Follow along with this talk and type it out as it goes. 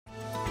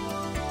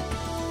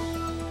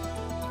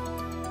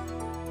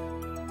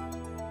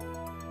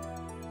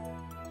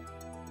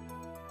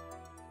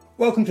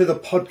Welcome to the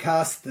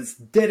podcast that's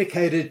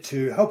dedicated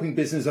to helping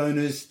business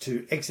owners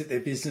to exit their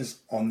business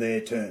on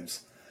their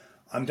terms.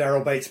 I'm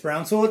Daryl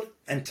Bates-Brownsword,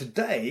 and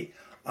today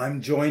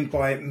I'm joined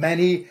by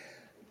Manny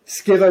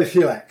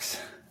Skevofilax.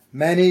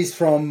 Manny's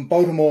from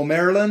Baltimore,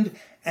 Maryland,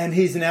 and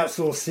he's an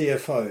outsourced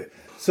CFO.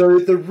 So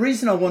the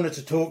reason I wanted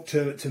to talk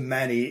to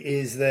Manny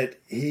is that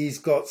he's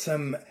got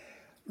some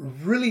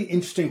really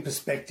interesting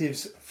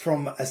perspectives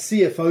from a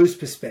CFO's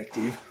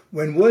perspective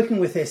when working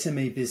with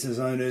SME business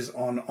owners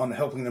on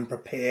helping them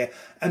prepare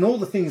and all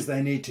the things they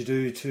need to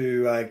do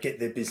to get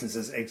their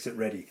businesses exit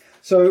ready.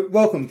 So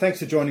welcome. Thanks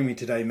for joining me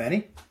today,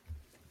 Manny.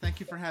 Thank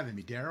you for having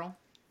me, Daryl.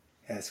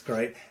 That's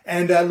great.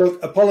 And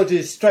look,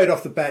 apologies straight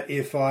off the bat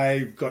if I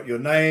got your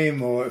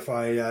name or if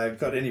I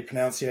got any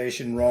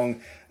pronunciation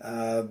wrong.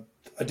 I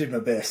did my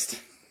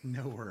best.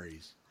 No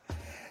worries.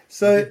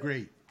 So you did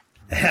great.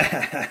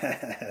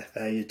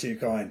 You're too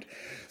kind.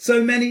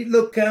 So Manny,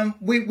 look,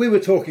 we were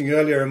talking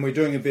earlier and we're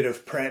doing a bit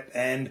of prep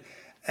and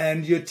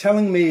you're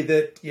telling me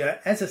that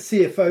as a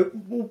CFO,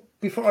 well,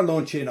 before I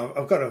launch in,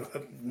 I've got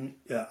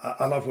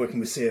I love working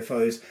with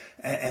CFOs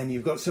and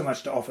you've got so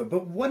much to offer,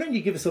 but why don't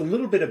you give us a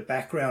little bit of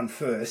background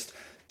first,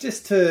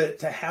 just to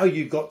how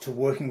you got to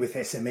working with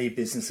SME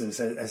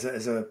businesses as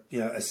a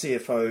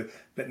CFO,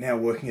 but now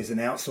working as an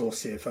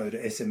outsourced CFO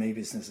to SME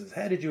businesses.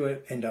 How did you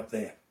end up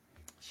there?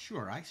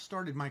 Sure. I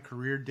started my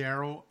career,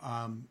 Daryl,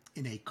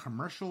 in a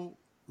commercial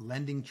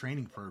lending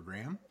training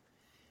program.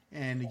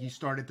 And you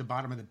start at the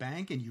bottom of the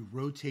bank and you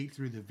rotate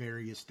through the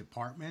various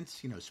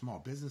departments, small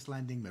business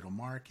lending, middle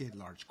market,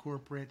 large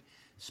corporate,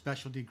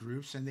 specialty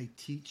groups. And they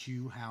teach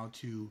you how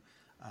to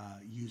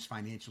use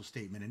financial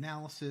statement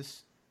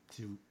analysis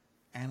to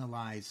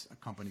analyze a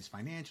company's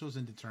financials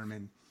and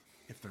determine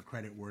if they're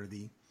credit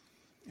worthy.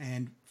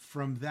 And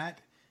from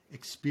that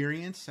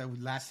experience,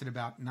 that lasted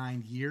about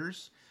 9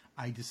 years,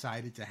 I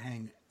decided to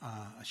hang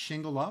a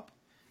shingle up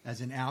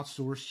as an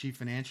outsourced chief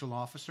financial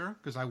officer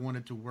because I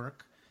wanted to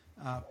work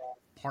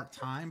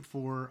part-time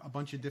for a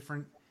bunch of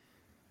different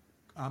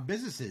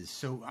businesses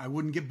so I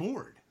wouldn't get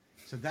bored.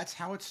 So that's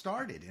how it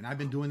started. And I've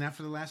been doing that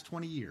for the last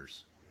 20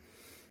 years.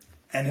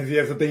 And have you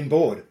ever been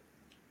bored?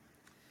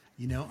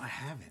 I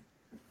haven't,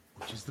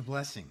 which is the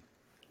blessing.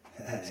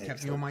 It's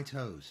kept me on my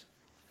toes.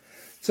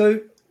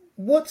 So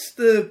what's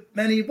the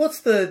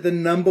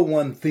number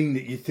one thing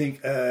that you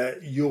think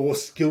your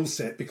skill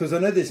set, because I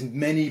know there's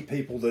many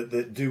people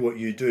that do what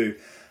you do.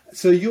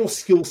 So your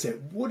skill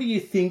set, what do you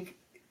think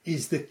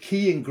is the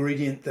key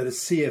ingredient that a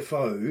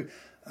CFO,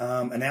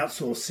 an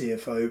outsourced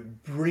CFO,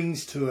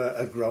 brings to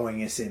a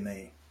growing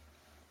SME?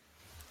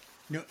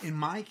 In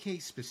my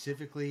case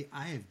specifically,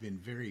 I have been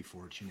very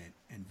fortunate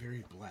and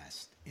very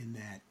blessed in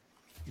that,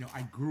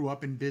 I grew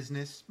up in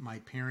business. My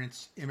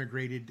parents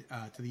immigrated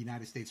to the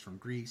United States from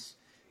Greece.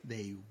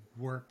 They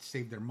worked,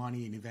 saved their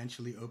money, and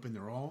eventually opened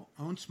their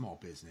own small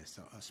business,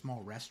 a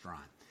small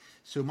restaurant.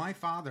 So my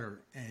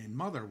father and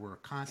mother were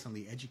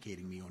constantly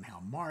educating me on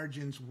how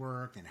margins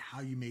worked and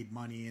how you made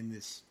money in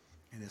this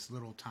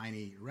little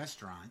tiny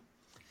restaurant.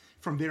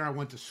 From there, I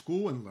went to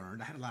school and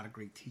learned. I had a lot of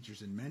great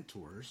teachers and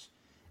mentors.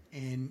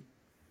 And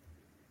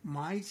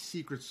my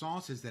secret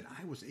sauce is that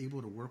I was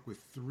able to work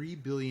with 3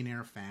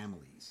 billionaire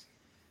families.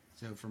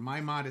 So from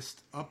my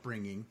modest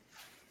upbringing,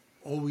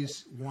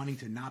 always wanting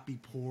to not be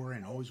poor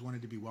and always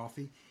wanted to be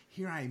wealthy,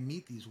 here I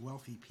meet these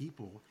wealthy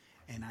people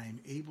and I'm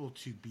able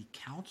to be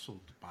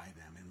counseled by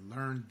them and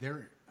learn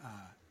their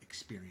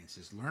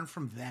experiences, learn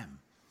from them.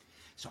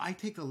 So I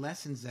take the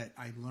lessons that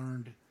I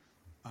learned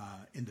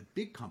in the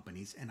big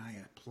companies and I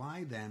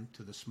apply them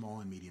to the small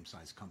and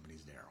medium-sized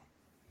companies,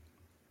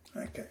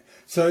 Daryl. Okay.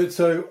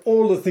 So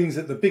all the things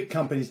that the big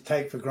companies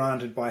take for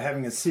granted by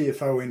having a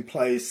CFO in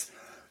place,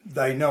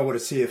 they know what a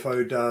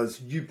CFO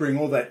does. You bring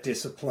all that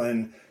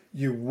discipline.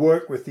 You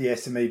work with the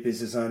SME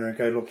business owner and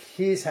go, look,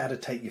 here's how to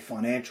take your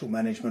financial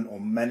management or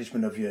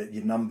management of your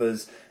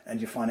numbers and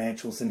your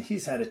financials, and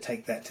here's how to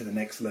take that to the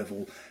next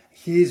level.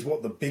 Here's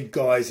what the big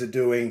guys are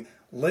doing.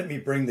 Let me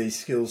bring these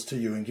skills to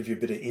you and give you a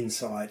bit of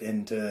insight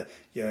and a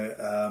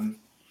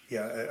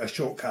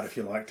shortcut, if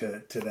you like,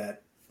 to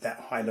that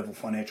high-level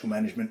financial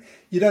management.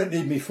 You don't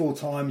need me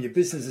full-time. Your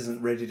business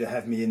isn't ready to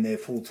have me in there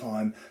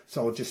full-time,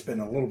 so I'll just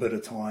spend a little bit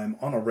of time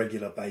on a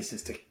regular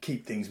basis to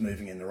keep things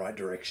moving in the right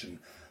direction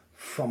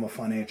from a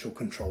financial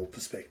control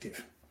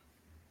perspective.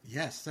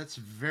 Yes, that's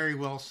very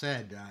well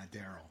said,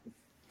 Daryl.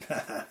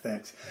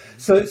 Thanks.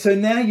 So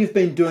now you've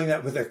been doing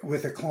that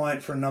with a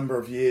client for a number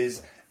of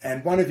years,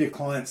 and one of your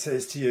clients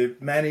says to you,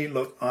 Manny,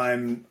 look,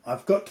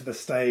 I've got to the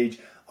stage,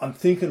 I'm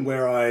thinking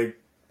where I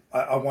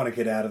want to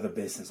get out of the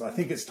business. I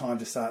think it's time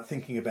to start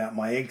thinking about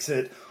my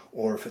exit,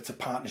 or if it's a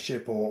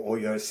partnership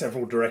or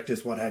several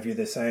directors, what have you,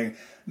 they're saying,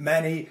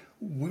 Manny,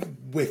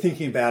 we're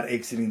thinking about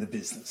exiting the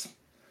business.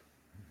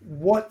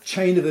 What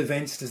chain of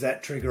events does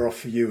that trigger off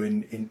for you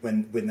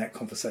when that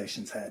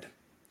conversation's had?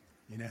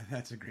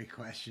 That's a great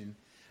question.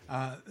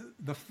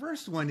 The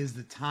first one is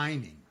the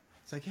timing.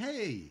 It's like,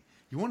 hey,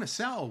 you want to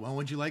sell? When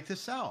would you like to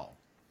sell?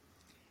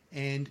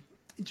 And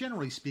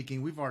generally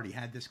speaking, we've already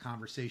had this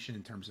conversation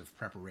in terms of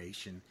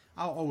preparation.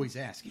 I'll always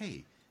ask,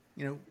 hey,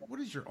 what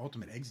is your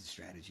ultimate exit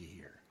strategy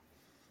here?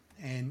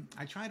 And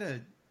I try to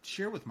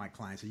share with my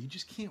clients that you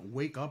just can't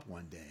wake up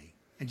one day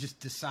and just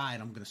decide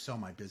I'm going to sell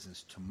my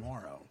business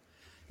tomorrow.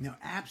 Now,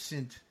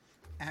 absent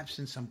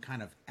some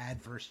kind of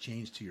adverse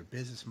change to your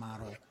business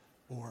model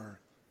or,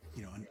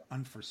 an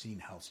unforeseen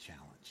health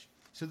challenge.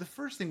 So the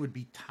first thing would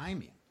be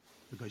timing,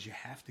 because you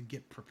have to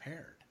get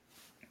prepared.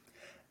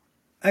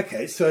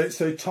 Okay, so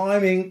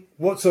timing,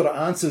 what sort of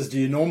answers do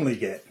you normally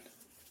get?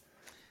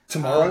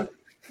 Tomorrow?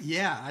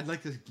 Yeah, I'd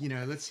like to,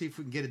 let's see if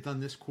we can get it done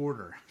this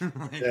quarter.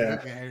 Yeah.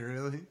 Okay,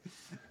 really?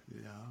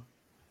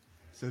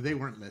 So they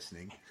weren't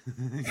listening.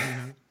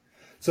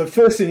 So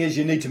first thing is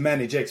you need to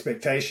manage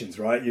expectations,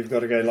 right? You've got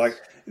to go like,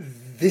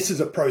 this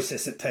is a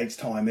process that takes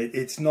time.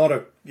 It's not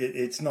a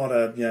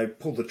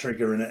pull the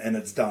trigger and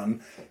it's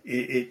done.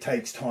 It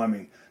takes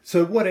timing.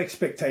 So what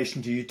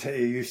expectation do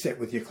you set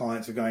with your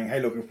clients of going,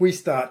 hey, look, if we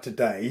start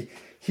today,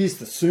 here's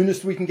the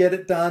soonest we can get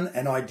it done.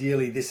 And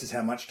ideally, this is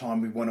how much time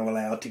we want to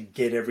allow to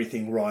get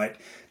everything right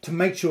to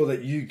make sure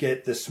that you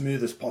get the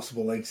smoothest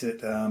possible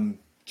exit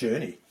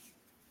journey.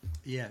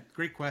 Yeah,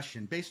 great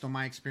question. Based on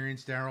my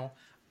experience, Daryl,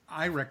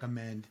 I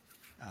recommend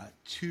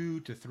 2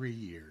 to 3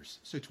 years,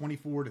 so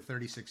 24 to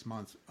 36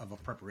 months of a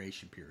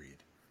preparation period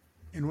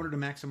in order to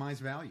maximize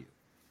value.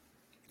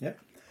 Yep.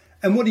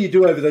 And what do you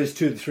do over those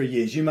 2 to 3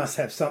 years? You must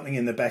have something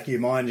in the back of your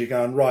mind. You're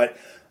going, right,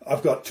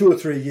 I've got 2 or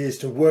 3 years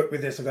to work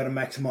with this. I've got to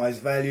maximize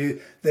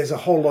value. There's a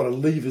whole lot of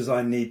levers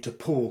I need to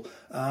pull.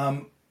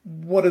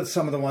 What are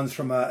some of the ones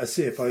from a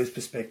CFO's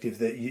perspective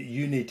that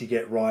you need to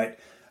get right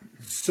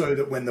so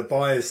that when the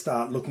buyers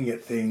start looking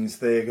at things,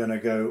 they're going to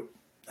go,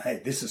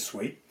 hey, this is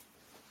sweet?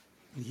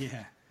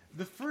 Yeah.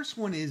 The first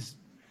one is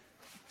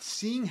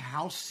seeing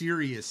how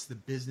serious the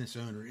business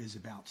owner is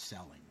about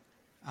selling.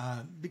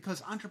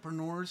 Because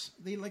entrepreneurs,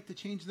 they like to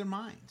change their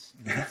minds.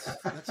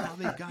 That's how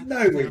they got.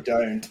 No, we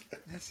don't.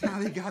 That's how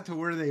they got to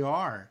where they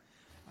are,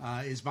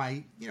 is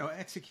by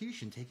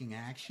execution, taking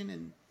action,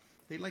 and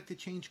they like to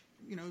change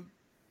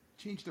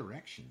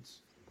directions.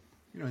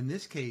 In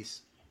this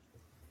case,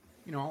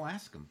 I'll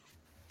ask them,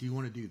 do you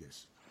want to do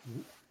this?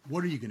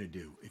 What are you going to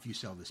do if you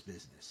sell this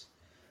business?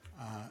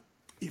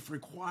 If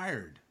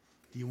required,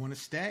 do you want to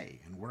stay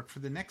and work for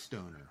the next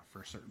owner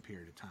for a certain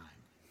period of time?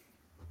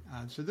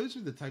 So those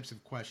are the types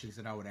of questions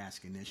that I would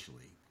ask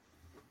initially.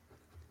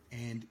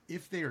 And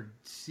if they are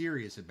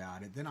serious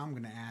about it, then I'm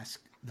going to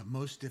ask the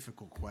most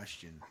difficult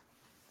question,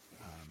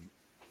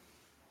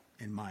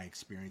 in my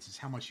experience, is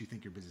how much you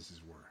think your business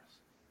is worth.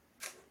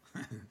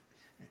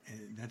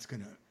 And that's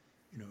going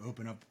to,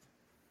 open up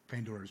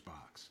Pandora's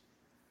box.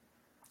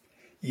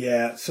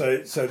 Yeah, so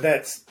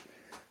that's,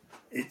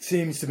 it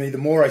seems to me the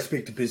more I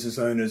speak to business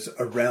owners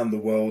around the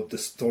world, the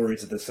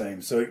stories are the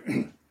same.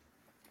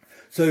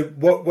 So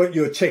what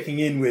you're checking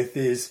in with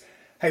is,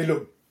 hey,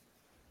 look,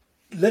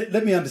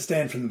 let me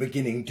understand from the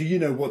beginning. Do you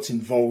know what's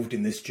involved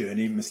in this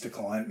journey, Mr.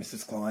 Client,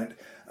 Mrs. Client?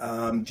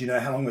 Do you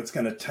know how long it's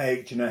going to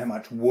take? Do you know how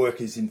much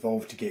work is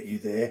involved to get you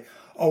there?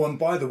 Oh, and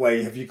by the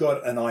way, have you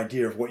got an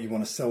idea of what you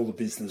want to sell the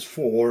business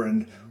for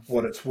and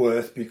what it's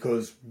worth?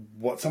 Because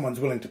what someone's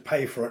willing to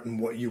pay for it and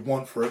what you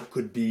want for it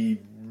could be,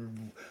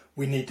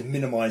 we need to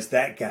minimize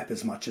that gap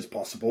as much as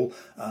possible,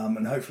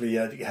 and hopefully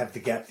have the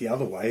gap the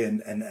other way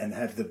and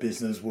have the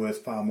business worth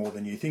far more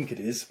than you think it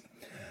is.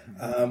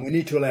 We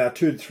need to allow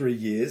 2 to 3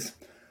 years.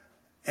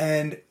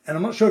 And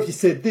I'm not sure if you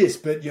said this,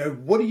 but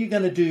what are you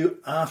going to do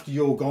after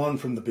you're gone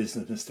from the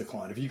business, Mr.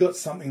 Client? Have you got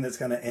something that's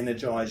going to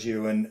energize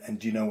you, and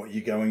do you know what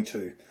you're going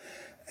to?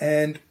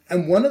 And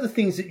one of the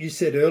things that you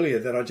said earlier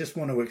that I just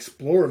want to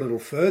explore a little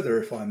further,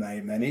 if I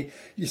may, Manny,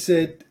 you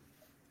said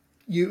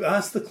you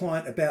asked the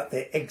client about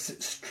their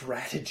exit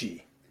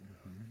strategy.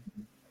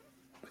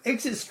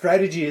 Exit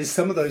strategy is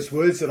some of those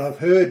words that I've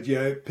heard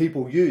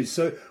people use.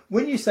 So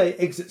when you say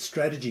exit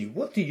strategy,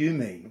 what do you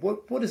mean?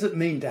 What does it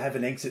mean to have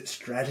an exit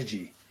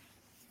strategy?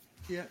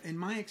 Yeah, in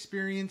my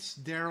experience,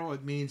 Daryl,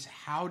 it means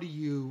how do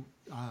you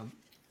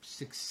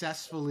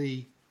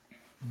successfully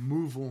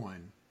move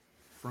on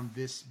from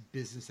this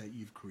business that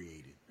you've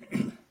created?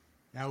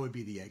 That would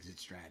be the exit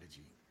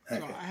strategy. Okay.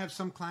 So I have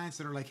some clients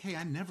that are like, hey,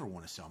 I never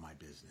want to sell my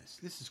business.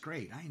 This is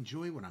great. I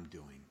enjoy what I'm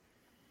doing.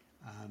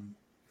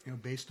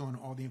 Based on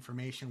all the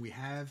information we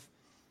have,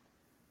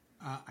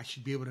 I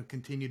should be able to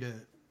continue to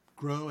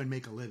grow and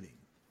make a living.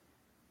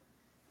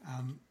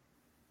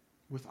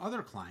 With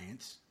other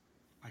clients,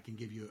 I can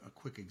give you a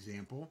quick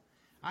example.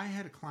 I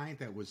had a client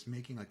that was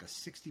making like a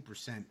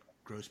 60%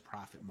 gross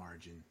profit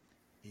margin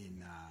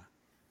in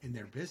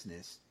their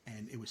business,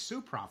 and it was so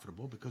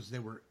profitable because they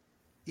were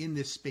in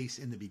this space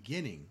in the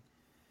beginning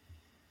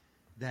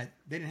that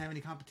they didn't have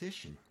any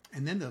competition.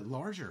 And then the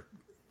larger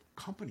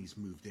companies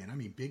moved in. I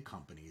mean, big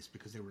companies,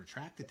 because they were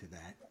attracted to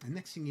that. And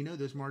next thing you know,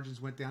 those margins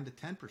went down to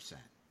 10%.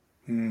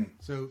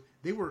 So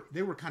they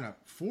were kind of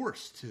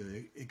forced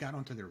to. It got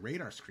onto their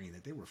radar screen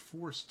that they were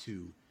forced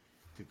to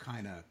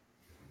kind of,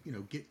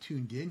 get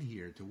tuned in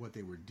here to what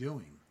they were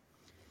doing.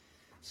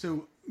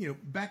 So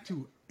back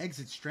to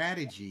exit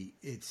strategy.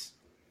 It's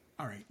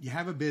all right. You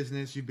have a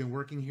business. You've been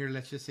working here.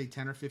 Let's just say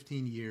 10 or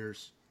 15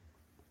 years.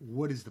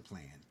 What is the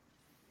plan?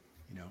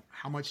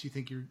 How much do you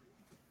think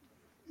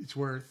it's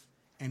worth?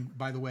 And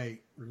by the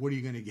way, what are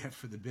you going to get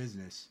for the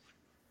business?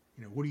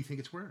 What do you think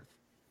it's worth?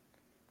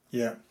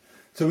 Yeah.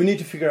 So we need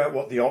to figure out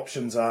what the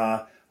options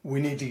are. We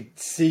need to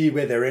see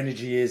where their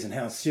energy is and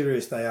how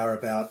serious they are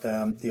about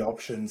the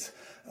options.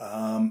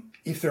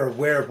 If they're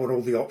aware of what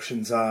all the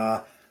options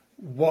are,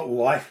 what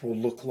life will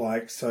look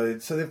like. So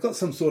they've got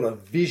some sort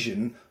of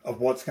vision of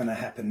what's going to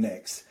happen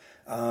next.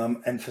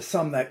 And for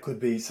some, that could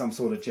be some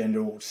sort of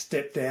general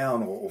step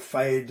down or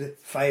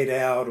fade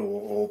out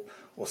or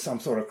some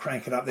sort of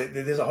crank it up.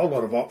 There's a whole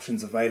lot of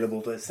options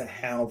available as to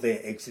how their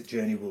exit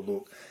journey will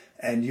look.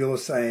 And you're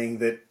saying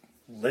that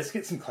let's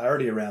get some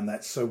clarity around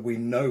that so we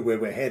know where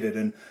we're headed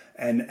and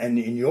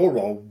in your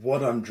role,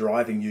 what I'm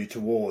driving you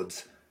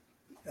towards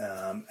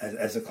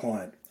as a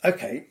client.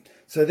 Okay,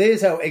 so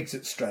there's our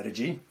exit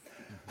strategy.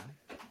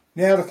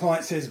 Now the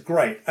client says,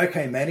 great,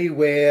 okay, Manny,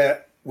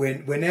 we're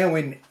now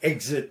in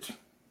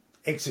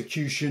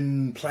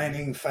execution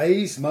planning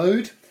phase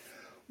mode.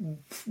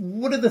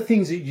 What are the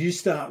things that you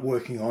start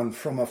working on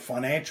from a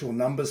financial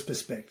numbers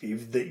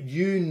perspective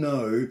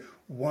that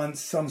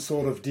once some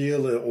sort of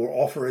deal or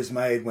offer is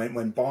made,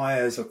 when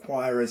buyers,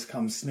 acquirers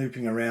come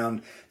snooping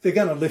around, they're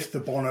going to lift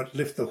the bonnet,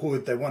 lift the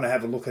hood. They want to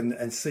have a look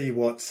and see they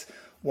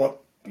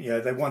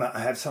want to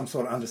have some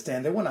sort of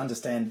understand. They want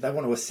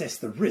to assess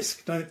the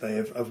risk, don't they,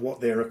 of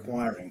what they're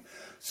acquiring.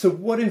 So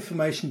what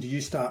information do you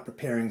start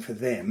preparing for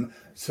them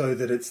so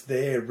that it's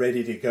there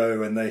ready to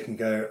go and they can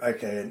go,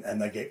 okay,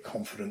 and they get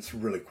confidence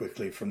really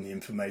quickly from the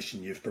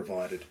information you've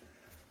provided?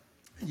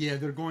 Yeah,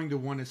 they're going to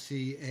want to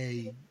see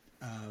a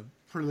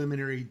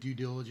preliminary due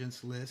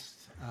diligence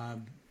list.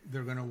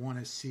 They're going to want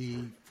to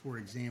see, for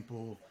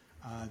example,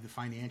 the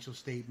financial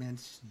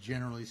statements,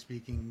 generally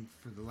speaking,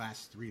 for the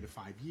last 3 to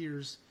 5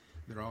 years.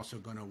 They're also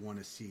going to want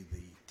to see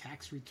the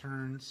tax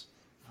returns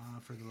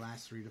for the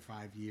last 3 to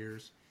 5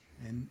 years.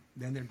 And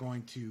then they're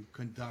going to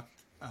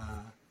conduct,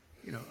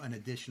 an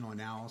additional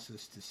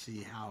analysis to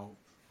see how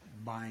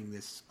buying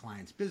this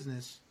client's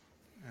business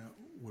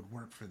would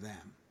work for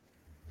them.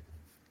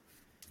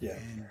 Yeah.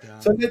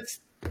 And, so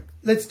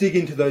let's dig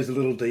into those a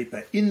little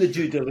deeper in the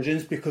due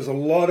diligence, because a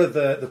lot of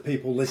the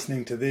people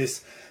listening to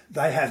this,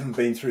 they haven't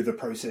been through the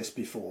process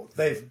before.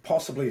 They've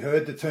possibly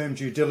heard the term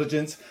due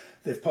diligence.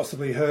 They've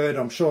possibly heard,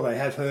 I'm sure they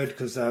have heard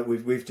because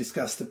we've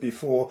discussed it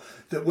before,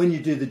 that when you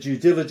do the due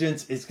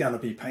diligence, it's going to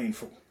be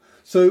painful.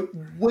 So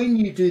when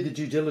you do the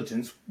due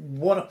diligence,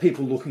 what are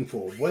people looking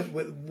for?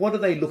 What are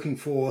they looking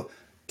for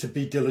to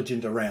be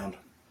diligent around?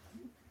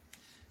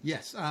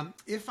 Yes.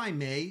 If I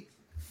may,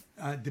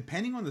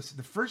 depending on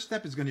the first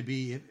step is going to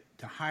be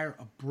to hire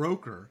a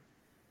broker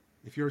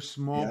if you're a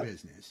small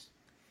business.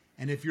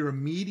 And if you're a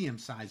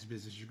medium-sized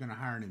business, you're going to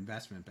hire an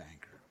investment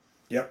banker.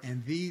 Yep.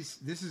 And this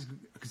is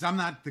because I'm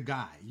not the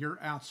guy. Your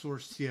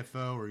outsourced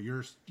CFO or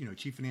your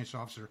chief financial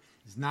officer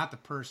is not the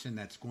person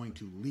that's going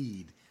to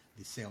lead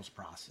the sales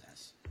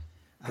process.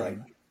 Right.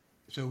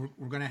 So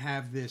we're going to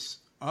have this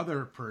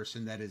other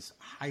person that is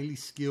highly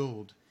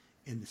skilled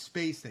in the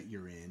space that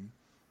you're in,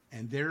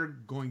 and they're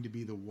going to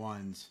be the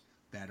ones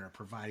that are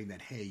providing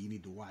that, hey, you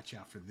need to watch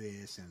out for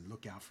this and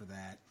look out for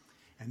that.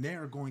 And they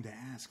are going to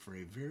ask for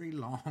a very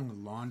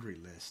long laundry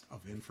list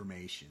of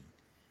information,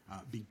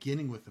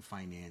 beginning with the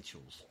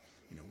financials.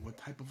 What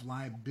type of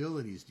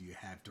liabilities do you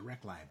have?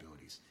 Direct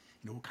liabilities.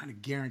 What kind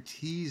of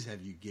guarantees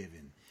have you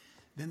given?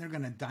 Then they're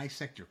going to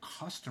dissect your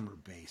customer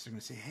base. They're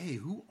going to say, hey,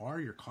 who are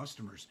your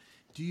customers?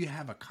 Do you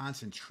have a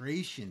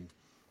concentration?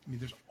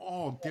 There's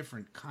all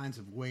different kinds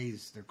of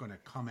ways they're going to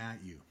come at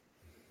you.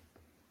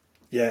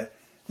 Yeah.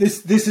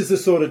 This is the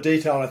sort of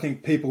detail I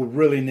think people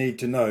really need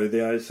to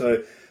know.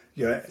 So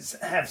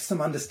have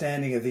some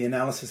understanding of the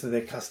analysis of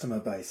their customer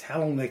base,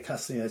 how long their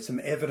customer, some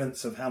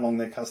evidence of how long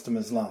their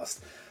customers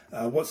last.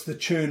 What's the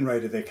churn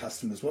rate of their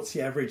customers? What's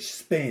the average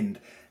spend?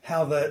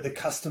 How the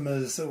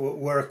customers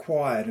were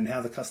acquired and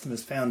how the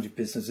customers found your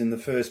business in the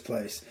first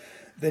place.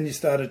 Then you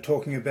started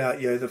talking about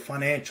the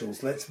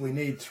financials. We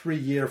need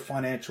 3-year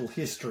financial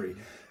history,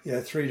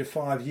 3 to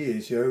 5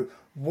 years.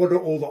 What are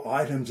all the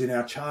items in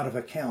our chart of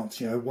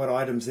accounts? What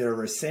items there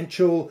are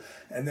essential,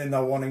 and then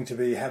they're wanting to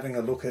be having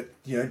a look at,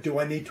 do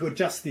I need to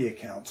adjust the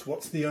accounts?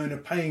 What's the owner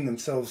paying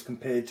themselves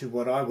compared to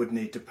what I would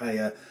need to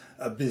pay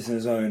a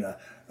business owner?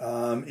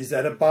 Is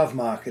that above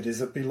market?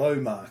 Is it below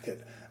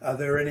market? Are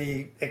there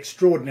any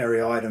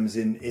extraordinary items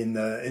in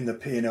the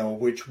P&L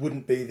which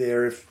wouldn't be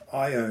there if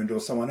I owned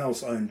or someone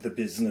else owned the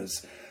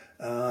business?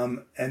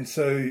 And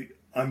so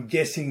I'm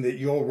guessing that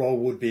your role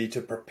would be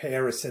to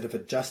prepare a set of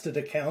adjusted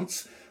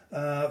accounts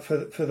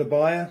for the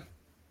buyer?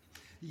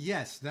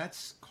 Yes,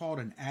 that's called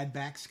an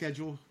add-back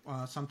schedule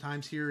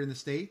sometimes here in the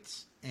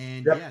States.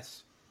 And Yep.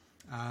 yes,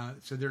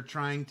 so they're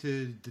trying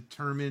to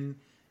determine,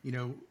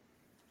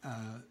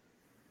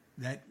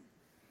 that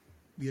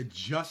the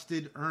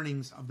adjusted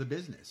earnings of the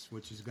business,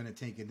 which is going to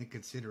take into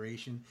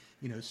consideration,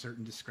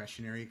 certain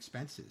discretionary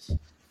expenses.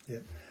 Yeah.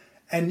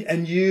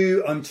 And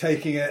you, I'm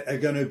taking it, are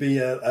going to be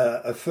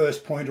a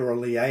first point or a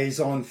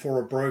liaison for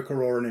a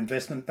broker or an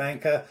investment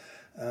banker,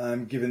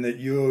 given that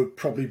you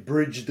probably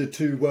bridge the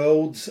two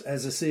worlds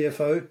as a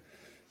CFO?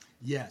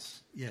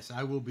 Yes,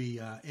 I will be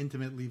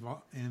intimately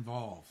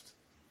involved,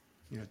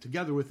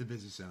 together with the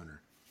business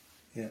owner.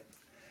 Yeah.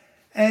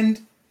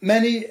 And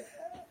Manny,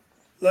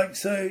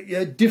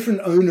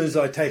 different owners,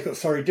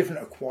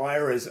 different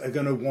acquirers are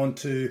going to want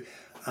to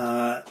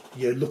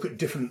look at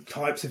different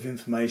types of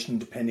information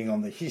depending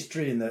on the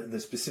history and the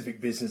specific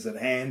business at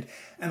hand,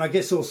 and I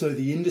guess also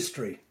the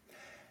industry.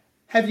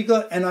 Have you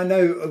got, and I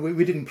know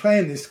we didn't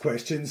plan this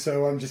question,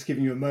 so I'm just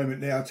giving you a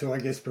moment now to, I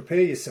guess, prepare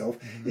yourself.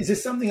 Mm-hmm. Is there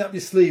something up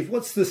your sleeve?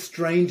 What's the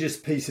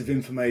strangest piece of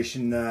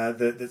information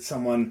that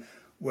someone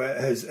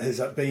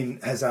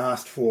has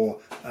asked for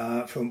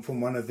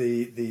from one of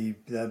the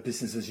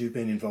businesses you've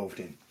been involved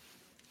in?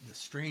 The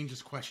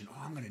strangest question.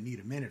 Oh, I'm going to need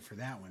a minute for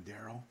that one,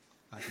 Daryl.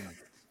 I can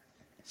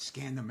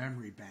scan the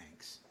memory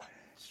banks.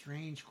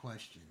 Strange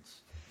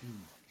questions.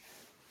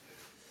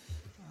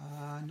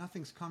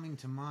 Nothing's coming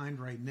to mind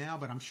right now,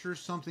 but I'm sure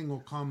something will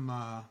come.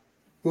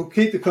 We'll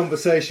keep the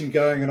conversation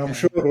going, and okay. I'm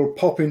sure it'll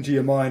pop into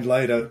your mind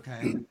later.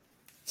 Okay.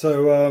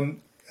 So,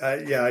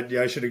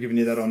 I should have given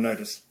you that on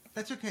notice.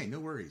 That's okay. No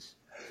worries.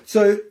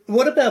 So,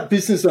 what about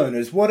business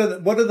owners? What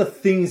are the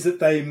things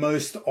that they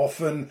most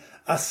often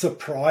are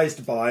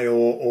surprised by,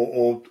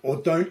 or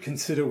don't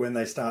consider when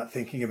they start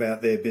thinking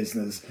about their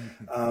business,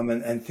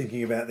 and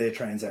thinking about their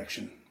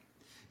transaction?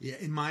 Yeah,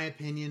 in my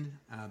opinion,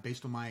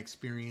 based on my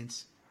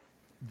experience,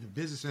 the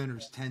business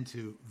owners tend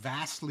to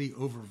vastly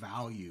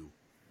overvalue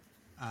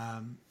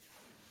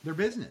their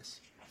business.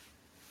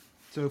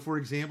 So, for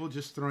example,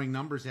 just throwing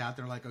numbers out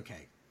there, like,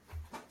 okay,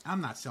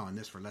 I'm not selling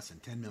this for less than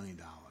 $10 million.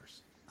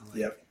 I'm like,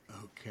 yep.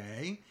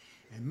 Okay.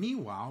 And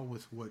meanwhile,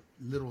 with what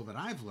little that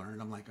I've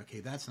learned, I'm like, okay,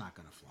 that's not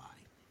going to fly.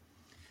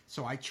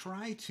 So I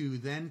try to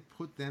then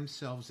put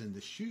themselves in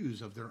the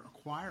shoes of their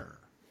acquirer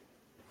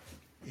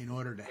in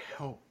order to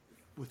help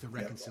with the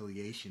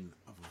reconciliation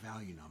of a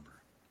value number.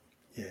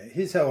 Yeah,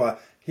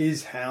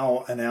 here's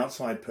how an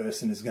outside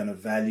person is going to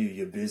value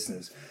your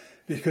business,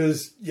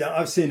 because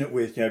I've seen it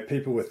with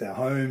people with their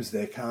homes,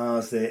 their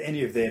cars,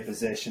 any of their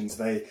possessions.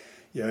 They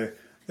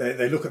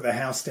look at the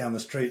house down the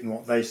street and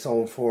what they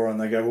sold for,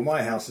 and they go, well,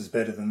 my house is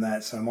better than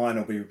that, so mine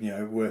will be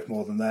worth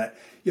more than that.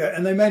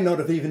 And they may not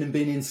have even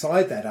been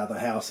inside that other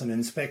house and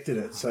inspected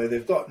it, so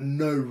they've got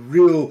no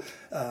real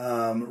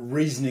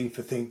reasoning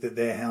to think that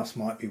their house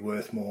might be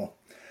worth more.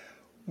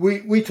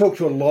 We talk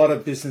to a lot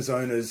of business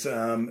owners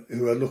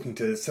who are looking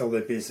to sell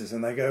their business,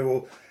 and they go,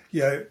 well,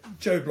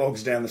 Joe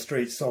Bloggs down the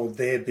street sold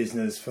their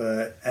business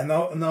for, and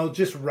they'll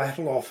just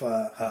rattle off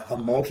a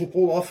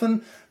multiple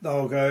often.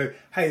 They'll go,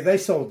 hey, they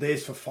sold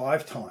theirs for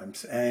 5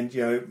 times, and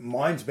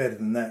mine's better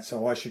than that,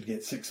 so I should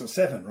get 6 or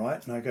 7,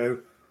 right? And I go,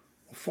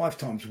 well, 5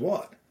 times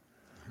what?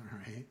 All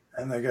right.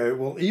 And they go,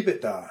 well,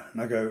 EBITDA.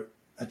 And I go,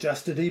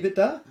 adjusted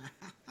EBITDA?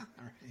 All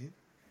right.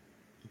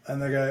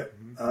 And they go,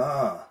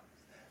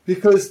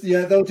 because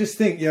they'll just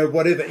think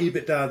whatever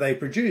EBITDA they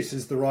produce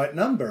is the right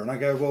number, and I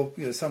go,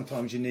 well,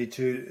 sometimes you need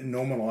to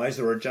normalize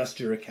or adjust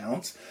your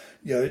accounts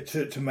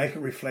to make it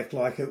reflect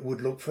like it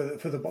would look for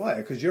the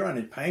buyer, because you're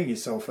only paying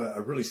yourself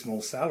a really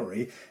small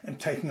salary and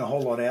taking a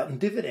whole lot out in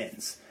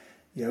dividends.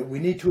 We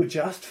need to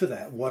adjust for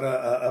that, what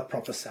a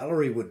proper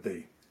salary would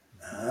be.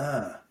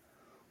 Well,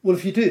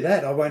 if you do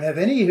that, I won't have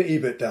any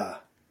EBITDA.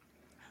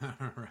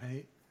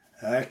 Right.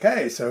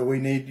 Okay, so we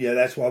need,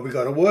 that's why we've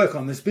got to work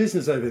on this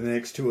business over the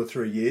next 2 or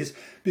 3 years,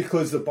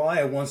 because the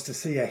buyer wants to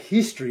see a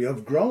history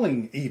of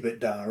growing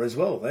EBITDA as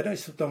well. They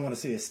don't want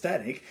to see a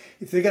static.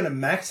 If they're going to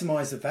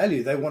maximize the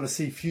value, they want to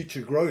see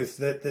future growth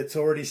that's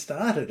already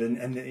started,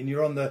 and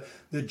you're on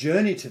the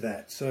journey to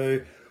that.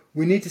 So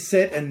we need to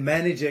set and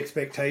manage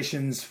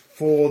expectations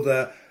for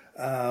the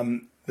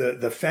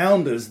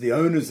founders, the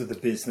owners of the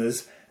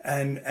business,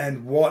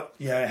 and what,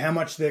 how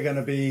much they're going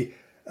to be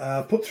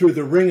put through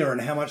the ringer,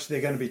 and how much they're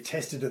going to be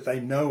tested that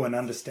they know and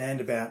understand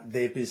about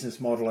their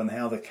business model and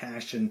how the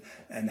cash and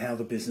how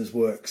the business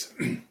works.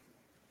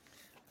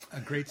 A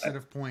great set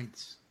of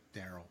points,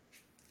 Daryl.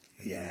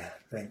 Yeah,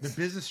 thanks.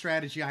 The business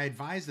strategy, I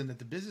advise them that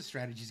the business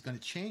strategy is going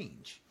to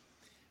change,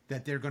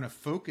 that they're going to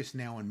focus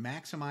now on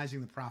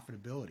maximizing the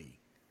profitability.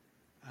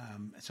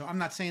 So I'm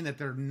not saying that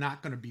they're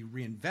not going to be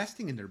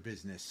reinvesting in their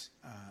business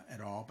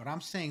at all, but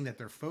I'm saying that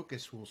their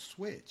focus will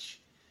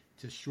switch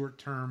to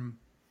short-term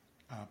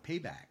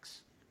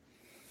paybacks.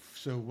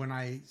 So when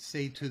I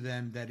say to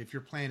them that if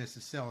your plan is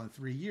to sell in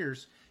 3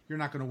 years, you're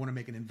not going to want to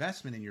make an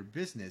investment in your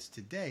business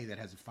today that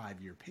has a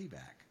 5-year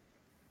payback.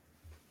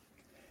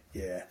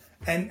 Yeah,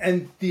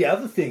 and the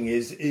other thing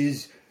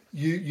is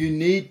you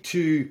need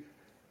to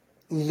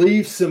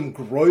leave some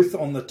growth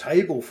on the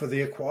table for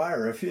the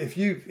acquirer.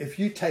 If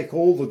you take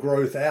all the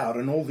growth out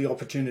and all the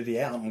opportunity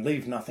out and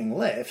leave nothing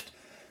left,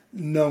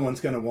 no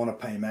one's going to want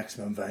to pay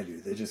maximum value.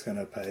 They're just going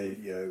to pay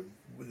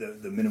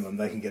the minimum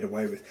they can get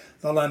away with.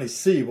 They'll only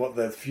see what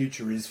the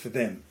future is for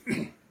them.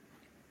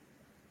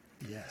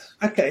 Yes.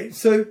 Okay,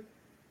 so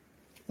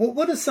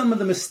what are some of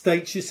the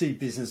mistakes you see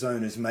business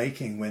owners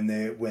making when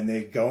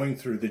they're going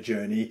through the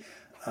journey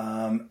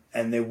and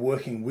they're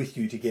working with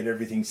you to get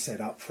everything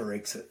set up for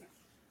exit?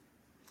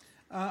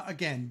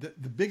 Again,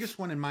 the biggest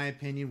one, in my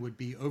opinion, would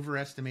be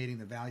overestimating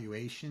the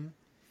valuation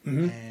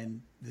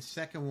And the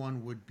second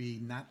one would be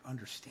not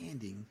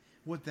understanding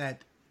what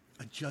that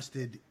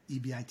adjusted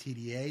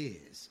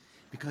EBITDA is.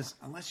 Because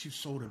unless you've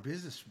sold a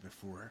business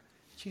before,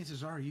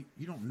 chances are you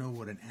don't know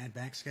what an add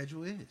back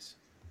schedule is.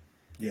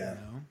 Yeah. You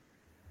know?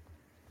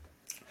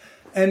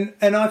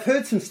 And I've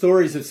heard some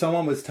stories that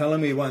someone was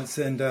telling me once,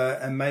 and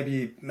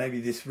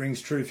maybe this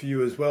rings true for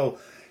you as well.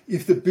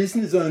 If the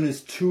business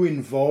owner's too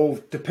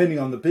involved, depending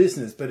on the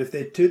business, but if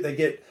they're too, they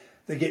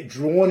get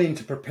drawn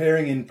into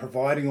preparing and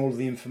providing all of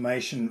the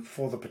information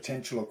for the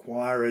potential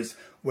acquirers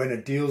when a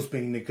deal's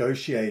being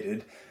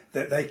negotiated,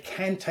 that they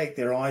can take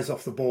their eyes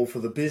off the ball for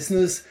the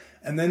business,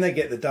 and then they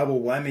get the double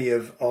whammy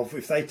of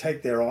if they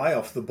take their eye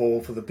off the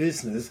ball for the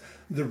business,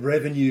 the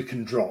revenue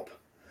can drop.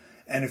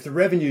 And if the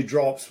revenue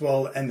drops,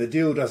 well, and the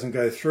deal doesn't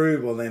go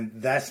through, well, then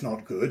that's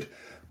not good.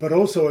 But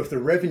also if the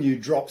revenue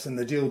drops and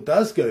the deal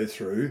does go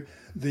through,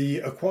 the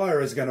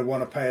acquirer is going to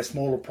want to pay a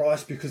smaller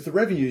price because the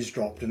revenue's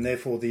dropped and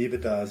therefore the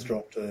EBITDA has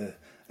dropped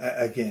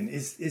again.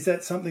 Is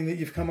that something that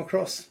you've come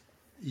across?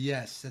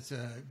 Yes, that's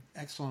an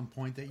excellent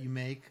point that you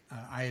make.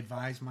 I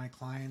advise my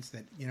clients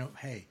that,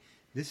 hey,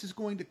 this is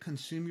going to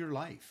consume your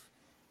life.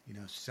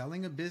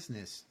 Selling a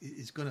business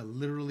is going to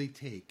literally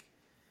take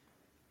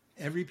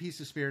every piece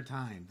of spare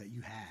time that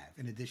you have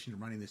in addition to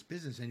running this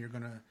business, and you're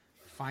going to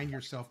find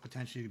yourself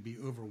potentially to be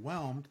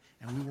overwhelmed,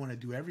 and we want to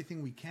do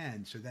everything we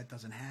can so that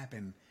doesn't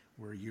happen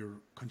where you're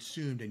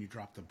consumed and you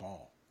drop the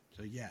ball.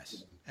 So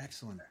yes,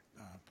 excellent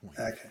point.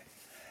 Okay.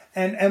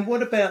 And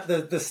what about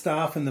the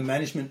staff and the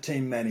management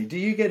team, Manny? Do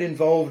you get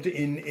involved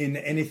in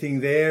anything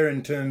there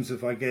in terms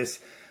of, I guess,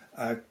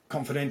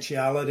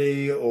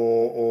 confidentiality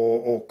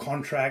or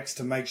contracts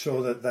to make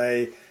sure that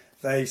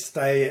they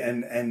stay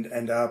and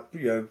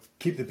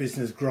keep the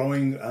business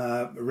growing,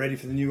 ready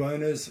for the new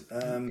owners?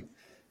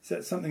 Is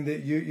that something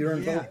that you're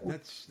involved in? Yeah,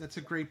 that's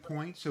a great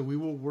point. So we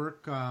will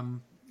work,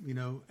 and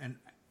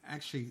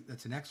actually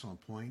that's an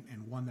excellent point.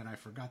 And one that I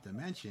forgot to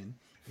mention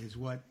is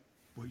what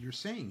you're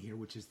saying here,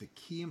 which is the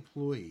key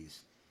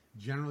employees.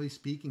 Generally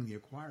speaking, the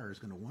acquirer is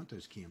going to want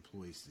those key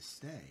employees to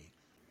stay.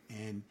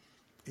 And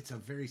it's a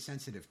very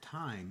sensitive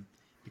time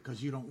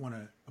because you don't want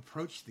to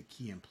approach the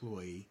key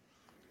employee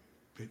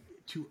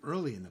too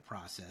early in the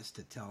process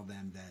to tell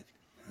them that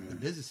the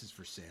business is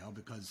for sale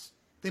because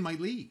they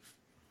might leave.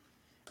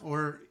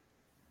 Or,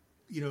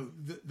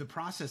 the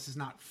process is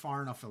not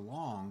far enough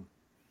along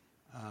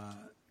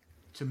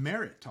to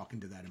merit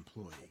talking to that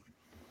employee.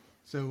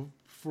 So,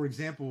 for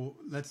example,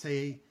 let's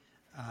say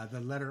the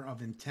letter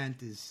of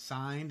intent is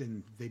signed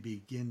and they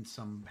begin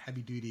some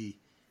heavy-duty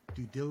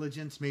due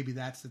diligence. Maybe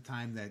that's the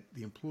time that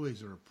the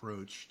employees are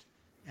approached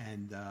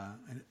and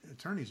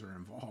attorneys are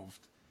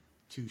involved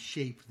to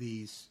shape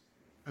these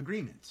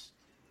agreements.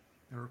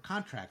 There are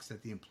contracts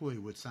that the employee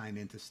would sign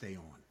in to stay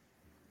on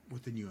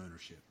with the new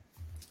ownership.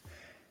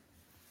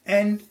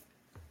 And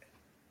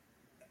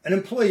an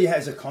employee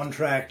has a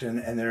contract and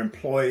they're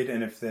employed,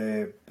 and if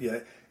they're,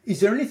 is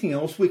there anything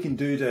else we can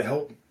do to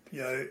help,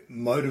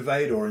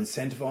 motivate or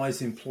incentivize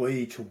the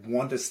employee to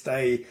want to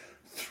stay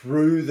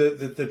through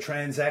the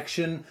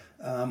transaction?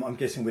 I'm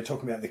guessing we're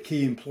talking about the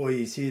key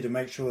employees here to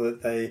make sure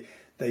that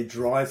they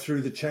drive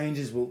through the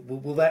changes.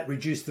 Will that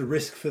reduce the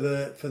risk for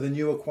the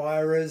new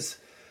acquirers?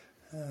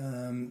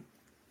 I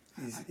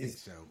think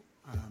so.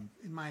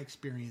 In my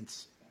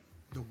experience,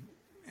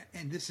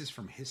 and this is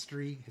from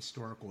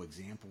historical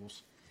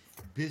examples,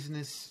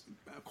 business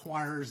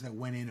acquirers that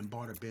went in and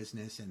bought a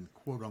business and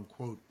quote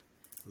unquote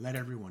let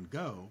everyone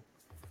go,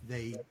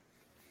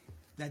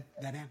 that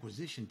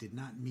acquisition did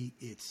not meet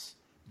its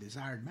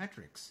desired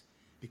metrics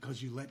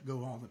because you let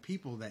go all the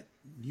people that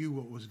knew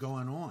what was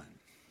going on.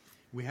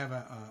 We have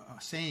a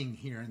saying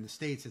here in the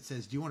States that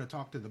says, do you want to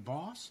talk to the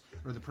boss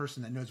or the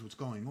person that knows what's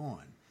going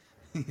on?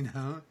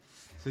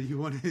 So you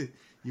want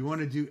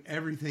to do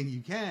everything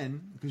you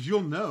can because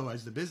you'll know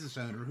as the business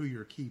owner who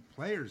your key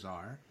players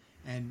are,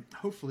 and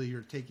hopefully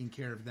you're taking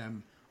care of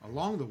them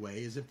along the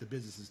way as if the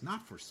business is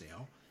not for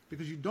sale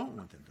because you don't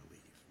want them to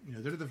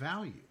leave. They're the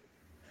value.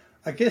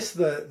 I guess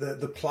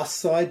the plus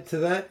side to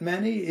that,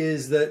 Manny,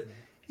 is that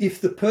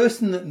if the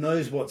person that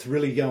knows what's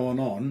really going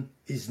on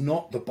is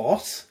not the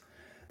boss,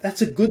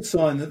 that's a good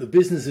sign that the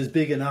business is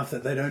big enough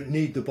that they don't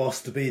need the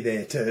boss to be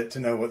there to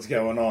know what's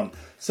going on.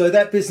 So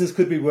that business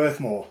could be worth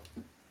more.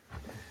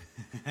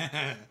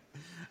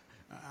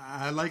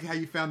 I like how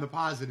you found the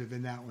positive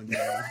in that one,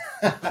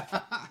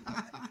 Darryl.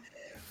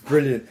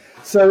 Brilliant.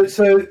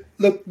 So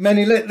look,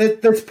 Manny,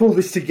 let's pull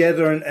this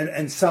together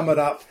and sum it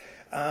up.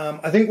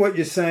 I think what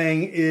you're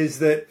saying is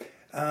that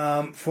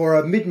for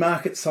a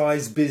mid-market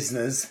size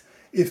business,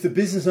 if the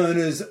business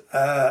owners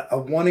are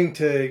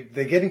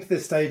they're getting to the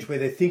stage where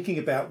they're thinking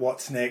about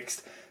what's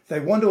next,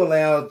 they want to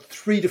allow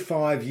 3 to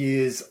 5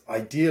 years,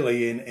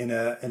 ideally in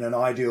an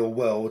ideal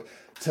world,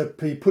 to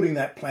be putting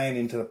that plan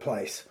into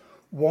place.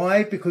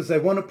 Why? Because they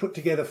want to put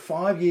together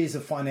 5 years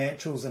of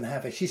financials and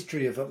have a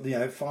history of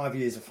 5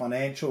 years of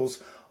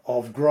financials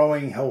of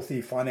growing, healthy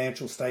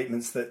financial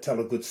statements that tell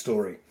a good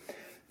story.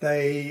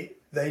 They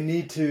They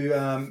need to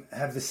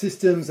have the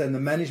systems and the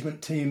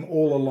management team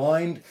all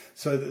aligned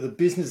so that the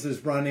business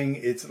is running,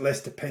 it's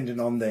less dependent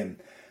on them.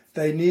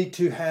 They need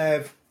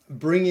to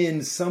bring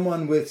in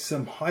someone with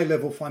some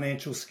high-level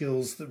financial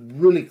skills that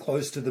really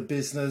close to the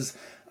business,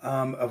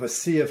 of a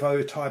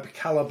CFO type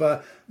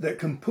caliber, that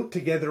can put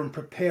together and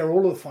prepare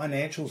all of the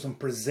financials and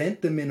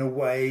present them in a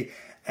way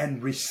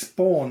and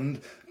respond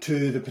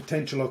to the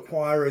potential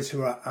acquirers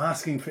who are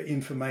asking for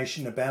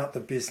information about the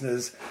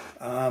business.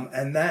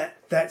 And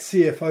that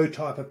CFO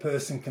type of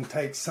person can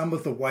take some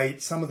of the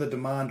weight, some of the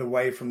demand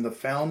away from the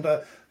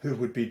founder who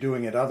would be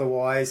doing it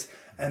otherwise.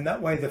 And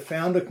that way the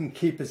founder can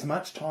keep as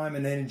much time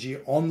and energy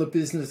on the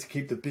business to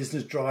keep the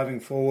business driving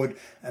forward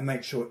and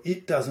make sure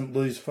it doesn't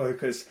lose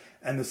focus.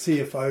 And the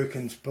CFO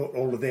can put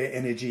all of their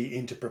energy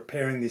into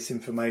preparing this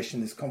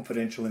information, this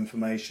confidential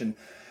information.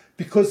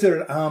 Because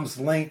they're at arm's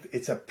length,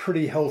 it's a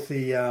pretty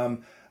healthy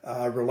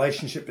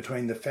relationship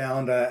between the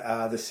founder,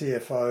 the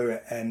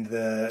CFO, and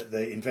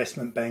the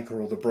investment banker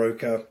or the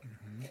broker.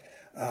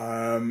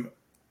 Mm-hmm.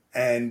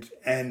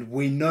 And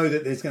we know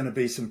that there's going to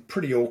be some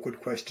pretty awkward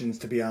questions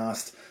to be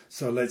asked,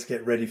 so let's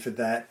get ready for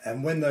that.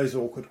 And when those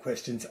awkward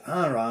questions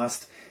are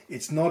asked,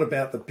 it's not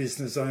about the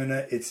business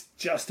owner, it's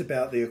just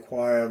about the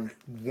acquirer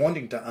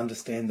wanting to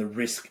understand the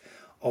risk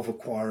of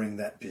acquiring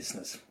that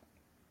business.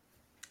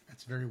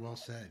 That's very well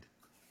said.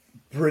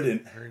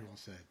 Brilliant. Very well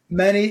said.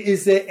 Manny,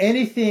 is there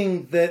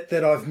anything that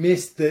I've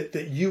missed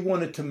that you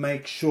wanted to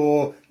make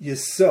sure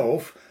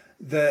yourself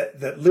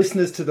that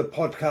listeners to the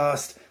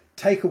podcast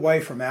take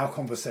away from our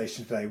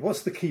conversation today?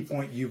 What's the key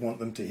point you want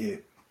them to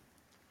hear?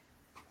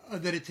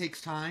 That it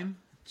takes time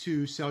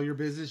to sell your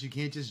business. You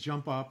can't just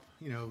jump up,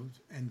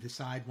 and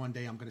decide one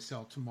day I'm going to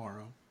sell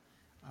tomorrow.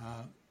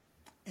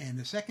 And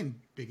the second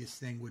biggest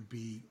thing would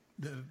be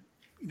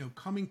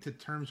coming to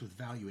terms with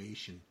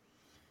valuation.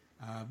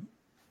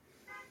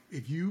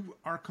 If you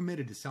are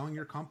committed to selling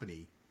your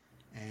company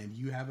and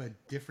you have a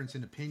difference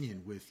in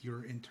opinion with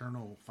your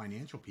internal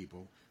financial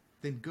people,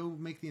 then go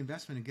make the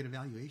investment and get a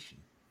valuation.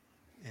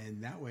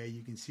 And that way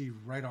you can see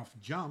right off the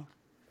jump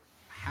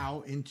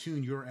how in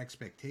tune your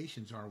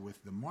expectations are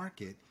with the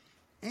market,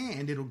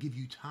 and it'll give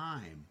you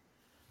time.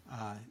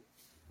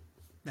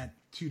 That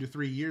 2 to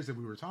 3 years that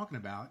we were talking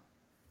about,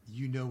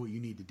 you know what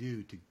you need to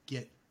do to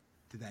get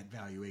to that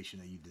valuation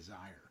that you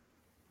desire.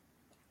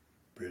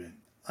 Brilliant.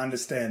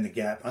 Understand the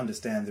gap,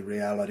 understand the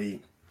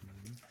reality,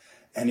 mm-hmm.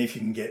 And if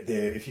you can get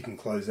there, if you can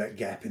close that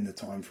gap in the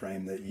time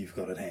frame that you've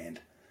got at hand.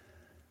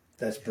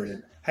 That's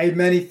brilliant. Hey,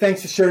 Manny,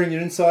 thanks for sharing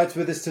your insights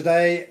with us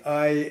today.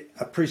 I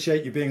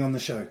appreciate you being on the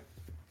show.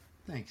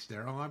 Thanks,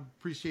 Daryl. I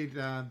appreciate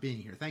being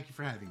here. Thank you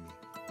for having me.